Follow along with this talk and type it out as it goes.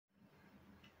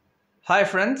Hi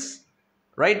friends,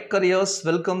 Right Careers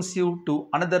welcomes you to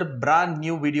another brand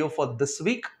new video for this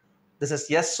week. This is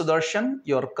Yes Sudarshan,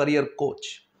 your career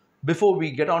coach. Before we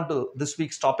get on to this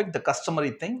week's topic, the customary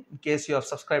thing, in case you have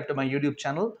subscribed to my YouTube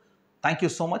channel, thank you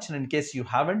so much. And in case you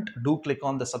haven't, do click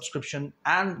on the subscription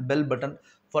and bell button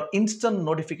for instant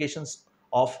notifications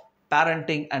of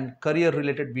parenting and career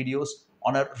related videos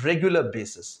on a regular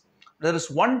basis. There is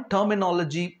one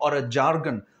terminology or a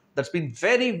jargon that's been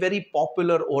very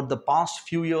popular over the past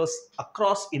few years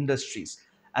across industries,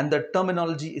 and the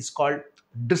terminology is called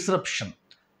disruption.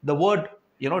 The word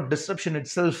disruption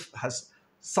itself has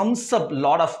sums up a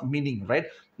lot of meaning right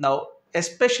now,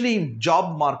 especially in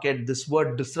job market. This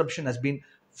word disruption has been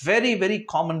very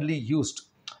commonly used.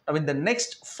 I mean, the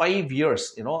next 5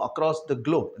 years, across the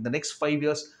globe, in the next 5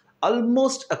 years,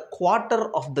 almost a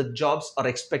quarter of the jobs are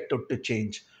expected to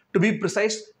change. To be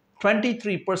precise,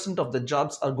 23% of the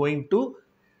jobs are going to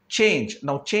change.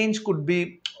 Now, change could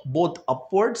be both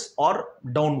upwards or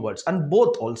downwards, and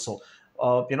both also.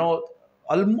 Almost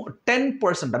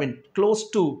 10%, I mean,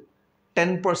 close to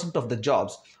 10% of the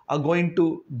jobs are going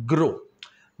to grow,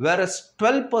 whereas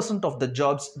 12% of the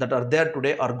jobs that are there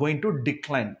today are going to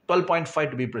decline, 12.5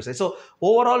 to be precise. So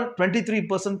overall,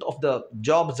 23% of the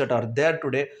jobs that are there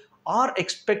today are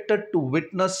expected to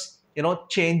witness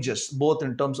changes both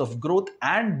in terms of growth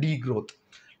and degrowth.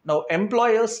 Now,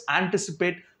 employers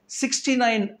anticipate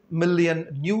 69 million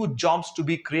new jobs to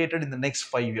be created in the next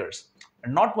 5 years.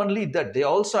 And not only that, they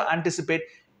also anticipate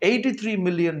 83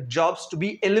 million jobs to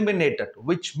be eliminated,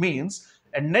 which means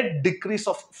a net decrease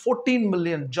of 14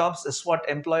 million jobs is what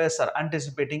employers are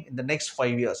anticipating in the next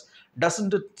 5 years.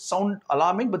 Doesn't it sound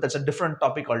alarming? But that's a different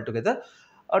topic altogether.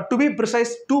 To be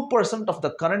precise, 2% of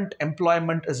the current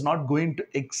employment is not going to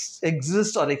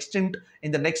exist or extinct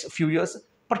in the next few years,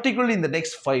 particularly in the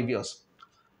next 5 years.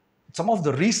 Some of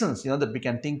the reasons that we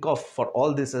can think of for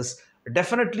all this is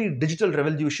definitely digital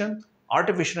revolution,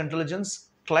 artificial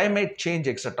intelligence, climate change,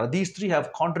 etc. These three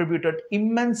have contributed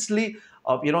immensely,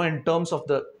 in terms of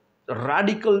the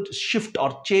radical shift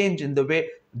or change in the way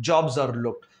jobs are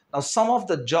looked. Now, some of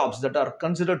the jobs that are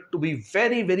considered to be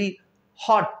very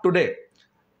hot today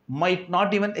might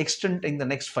not even extend in the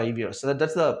next 5 years. So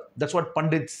that's what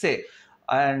pundits say.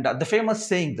 And the famous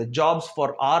saying, "The jobs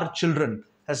for our children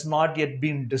has not yet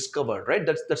been discovered." Right?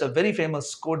 That's a very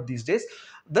famous quote these days.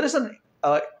 There is an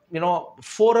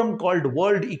forum called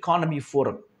World Economy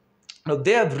Forum. Now,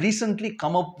 they have recently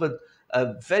come up with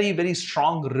a very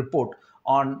strong report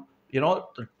on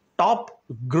the top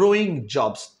growing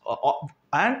jobs,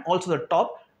 and also the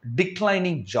top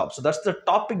declining jobs. So that's the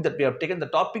topic that we have taken. The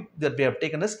topic that we have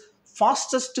taken is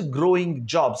fastest growing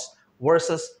jobs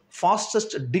versus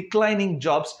fastest declining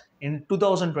jobs in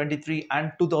 2023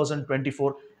 and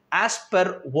 2024 as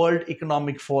per World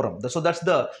Economic Forum. So that's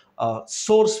the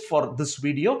source for this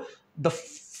video. The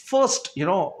first,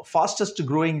 fastest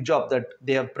growing job that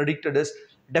they have predicted is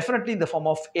definitely in the form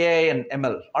of AI and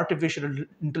ML, artificial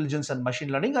intelligence and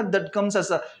machine learning, and that comes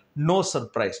as a no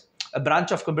surprise. A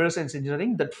branch of computer science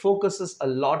engineering that focuses a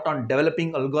lot on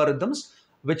developing algorithms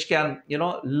which can,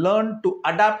 learn to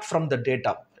adapt from the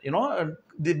data.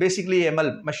 Basically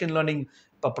ML, machine learning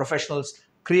professionals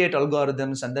create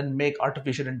algorithms and then make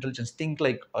artificial intelligence think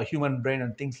like a human brain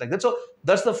and things like that. So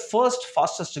that's the first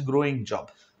fastest growing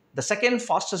job. The second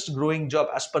fastest growing job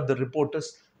as per the report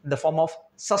is in the form of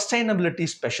sustainability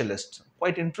specialist.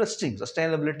 Quite interesting.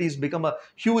 Sustainability has become a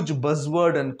huge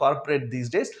buzzword in corporate these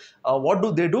days. What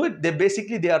do?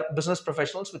 They are business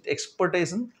professionals with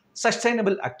expertise in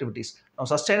sustainable activities. Now,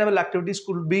 sustainable activities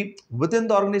could be within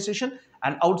the organization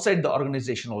and outside the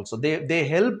organization also. They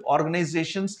help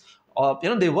organizations.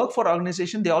 They work for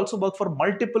organization. They also work for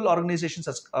multiple organizations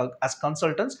as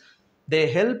consultants. They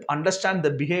help understand the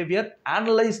behavior,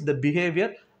 analyze the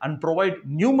behavior, and provide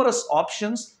numerous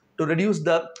options to reduce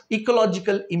the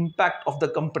ecological impact of the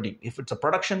company. If it's a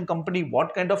production company,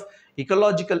 what kind of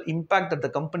ecological impact that the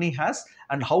company has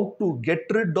and how to get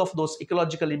rid of those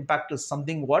ecological impact is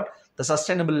something what the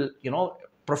sustainable,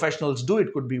 professionals do.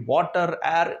 It could be water,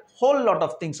 air, whole lot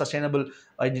of things, sustainable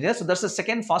engineers. So that's the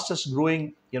second fastest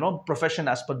growing, profession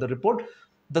as per the report.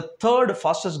 The third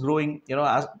fastest growing,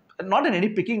 as not in any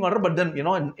picking order, but then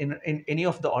in any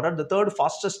of the order, the third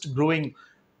fastest growing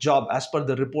job as per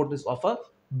the report is of a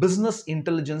business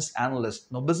intelligence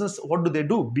analyst. Now, business, what do they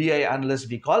do? BI analysts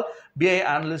we call. BI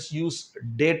analysts use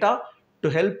data to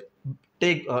help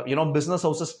take business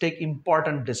houses take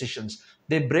important decisions.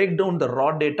 They break down the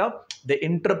raw data, they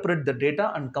interpret the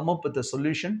data and come up with a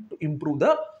solution to improve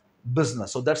the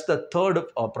business. So that's the third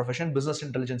profession, business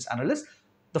intelligence analyst.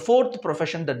 The fourth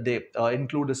profession that they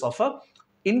include is of a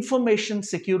information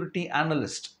security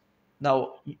analyst.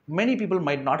 Now, many people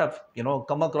might not have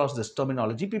come across this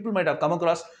terminology. People might have come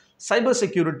across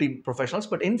cybersecurity professionals,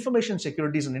 but information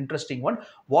security is an interesting one.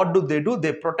 What do?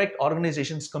 They protect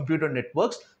organizations' computer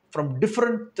networks from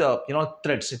different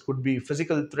threats. It could be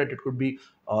physical threat, it could be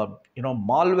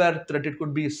malware threat, it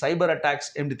could be cyber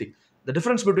attacks, everything. The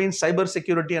difference between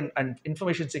cybersecurity and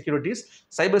information security is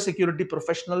cybersecurity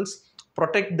professionals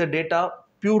protect the data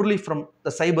purely from the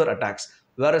cyber attacks,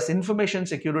 whereas information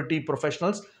security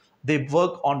professionals, they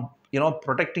work on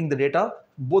protecting the data,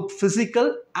 both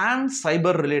physical and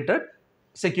cyber related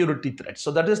security threats. So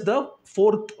that is the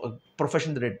fourth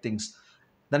profession that it thinks.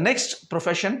 The next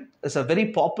profession is a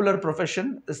very popular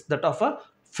profession, is that of a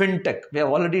fintech. We have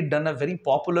already done a very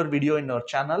popular video in our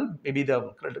channel. Maybe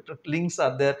the links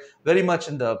are there very much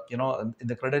in the in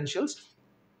the credentials.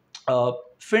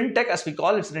 Fintech, as we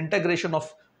call it, it's an integration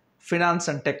of finance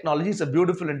and technology. It's a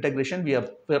beautiful integration.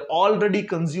 We're already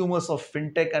consumers of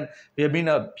fintech, and we have been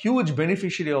a huge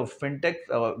beneficiary of fintech,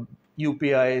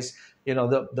 UPIs,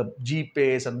 the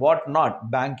GPays and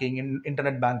whatnot, banking,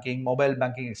 internet banking, mobile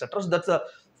banking, etc. So that's the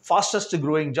fastest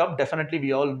growing job. Definitely,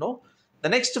 we all know. The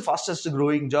next fastest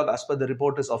growing job, as per the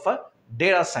report, is of a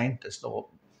data scientist. So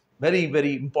very,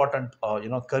 very important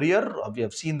career. We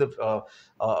have seen the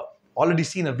already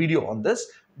seen a video on this.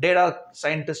 Data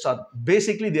scientists are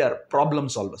basically, they are problem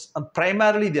solvers, and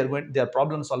primarily they are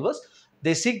problem solvers.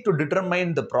 They seek to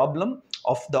determine the problem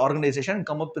of the organization and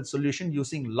come up with solution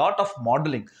using lot of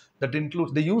modeling. That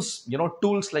includes, they use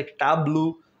tools like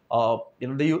Tableau,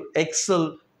 they use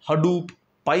Excel, Hadoop,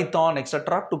 Python,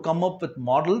 etc., to come up with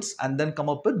models and then come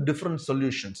up with different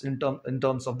solutions in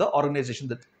terms of the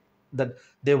organization that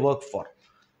they work for.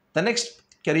 The next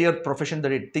career profession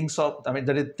that it thinks of, that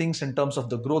it thinks in terms of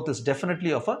the growth, is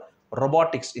definitely of a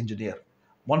robotics engineer.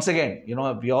 Once again,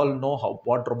 we all know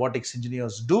what robotics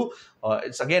engineers do.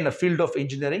 It's again a field of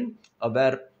engineering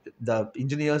where the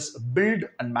engineers build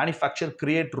and manufacture,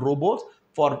 create robots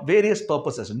for various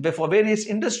purposes and for various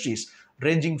industries,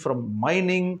 ranging from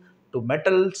mining to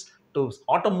metals to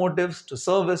automotives to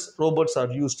service. Robots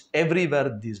are used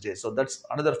everywhere these days. So that's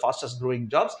another fastest growing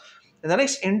jobs. And the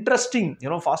next interesting,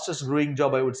 fastest growing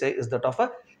job, I would say, is that of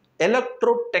a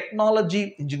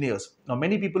electro-technology engineers. Now,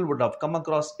 many people would have come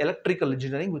across electrical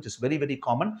engineering, which is very, very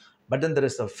common. But then there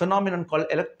is a phenomenon called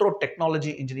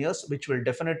electro-technology engineers, which will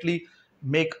definitely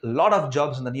make a lot of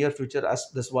jobs in the near future, as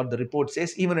this is what the report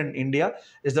says. Even in India,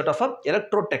 is that of a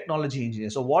electro-technology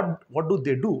engineer. So what do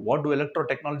they do? What do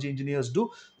electro-technology engineers do?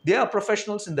 They are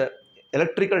professionals in the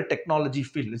electrical technology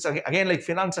field. It's again like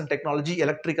finance and technology,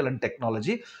 electrical and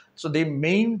technology. So they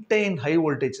maintain high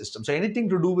voltage systems. So anything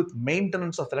to do with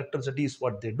maintenance of electricity is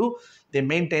what they do. They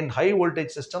maintain high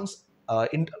voltage systems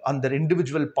on their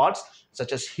individual parts,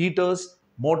 such as heaters,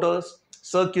 motors,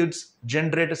 circuits,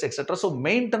 generators, etc. So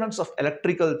maintenance of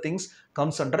electrical things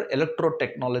comes under electro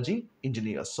technology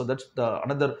engineers. So that's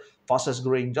another fastest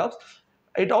growing jobs.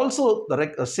 It also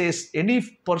says any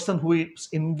person who is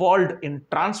involved in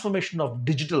transformation of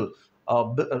digital,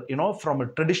 from a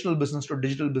traditional business to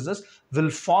digital business, will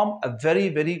form a very,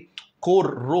 very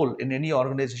core role in any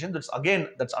organization. That's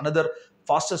another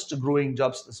fastest growing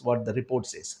jobs, is what the report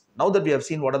says. Now that we have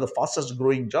seen what are the fastest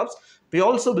growing jobs, we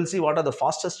also will see what are the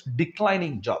fastest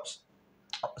declining jobs.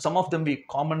 Some of them we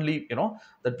commonly,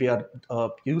 that we are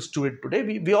used to it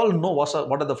today. We all know what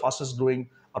are the fastest growing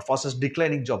or fastest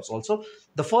declining jobs also.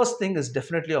 The first thing is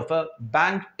definitely of a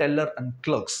bank teller and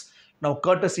clerks. Now,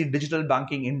 courtesy digital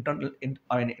banking,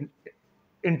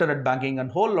 internet banking, and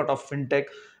whole lot of fintech,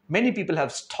 many people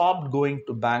have stopped going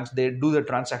to banks. They do the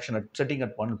transaction sitting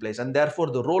at one place, and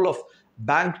therefore the role of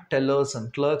bank tellers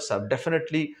and clerks have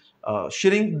definitely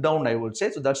shrink down, I would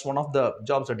say. So that's one of the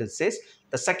jobs that it says.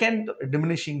 The second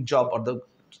diminishing job or the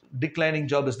declining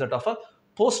job is that of a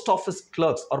post office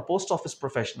clerks or post office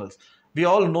professionals. We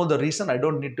all know the reason. I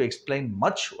don't need to explain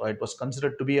much. It was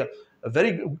considered to be a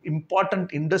very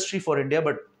important industry for India,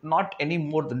 but not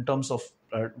anymore in terms of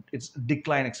its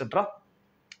decline, etc.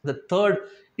 The third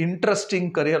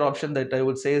interesting career option that I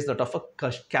would say is that of a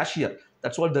cashier.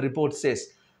 That's what the report says.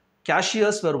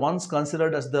 Cashiers were once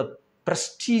considered as the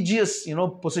prestigious,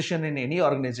 position in any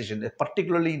organization,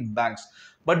 particularly in banks.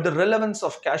 But the relevance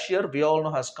of cashier, we all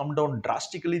know, has come down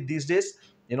drastically these days.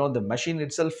 The machine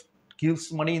itself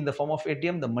gives money in the form of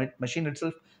ATM. The machine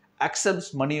itself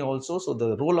accepts money also. So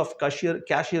the role of cashier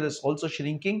is also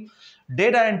shrinking.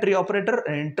 Data entry operator,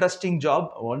 an interesting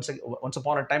job. Once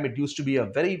upon a time, it used to be a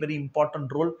very, very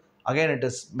important role. Again, it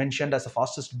is mentioned as the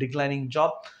fastest declining job.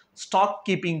 Stock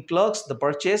keeping clerks, the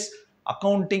purchase.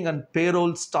 accounting and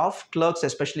payroll staff, clerks,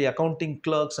 especially accounting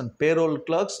clerks and payroll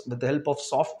clerks, with the help of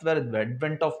software, with the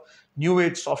advent of new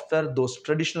age software, those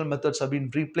traditional methods have been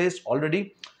replaced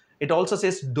already. It also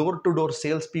says door-to-door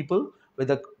salespeople, with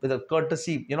a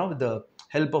courtesy, with the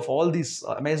help of all these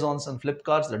Amazons and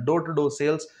Flipkarts, the door-to-door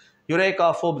sales.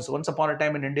 Eureka Forbes, once upon a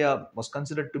time in India, was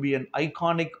considered to be an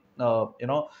iconic,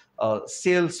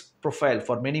 sales profile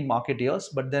for many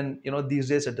marketeers. But then, these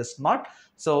days it is not.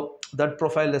 So that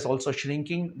profile is also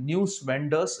shrinking. News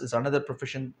vendors is another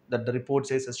profession that the report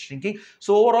says is shrinking.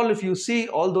 So overall, if you see,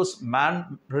 all those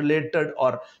man-related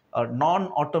or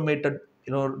non-automated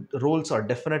roles are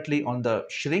definitely on the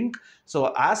shrink.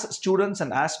 So as students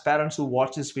and as parents who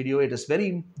watch this video, it is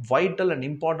very vital and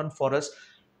important for us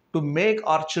to make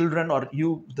our children, or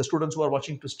you, the students who are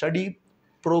watching, to study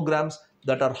programs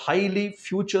that are highly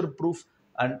future proof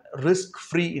and risk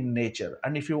free in nature.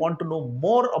 And if you want to know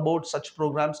more about such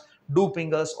programs, do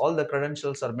ping us. All the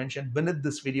credentials are mentioned beneath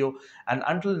this video. And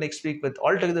until next week with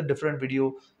altogether different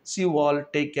video, see you all,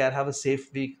 take care, have a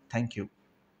safe week. Thank you.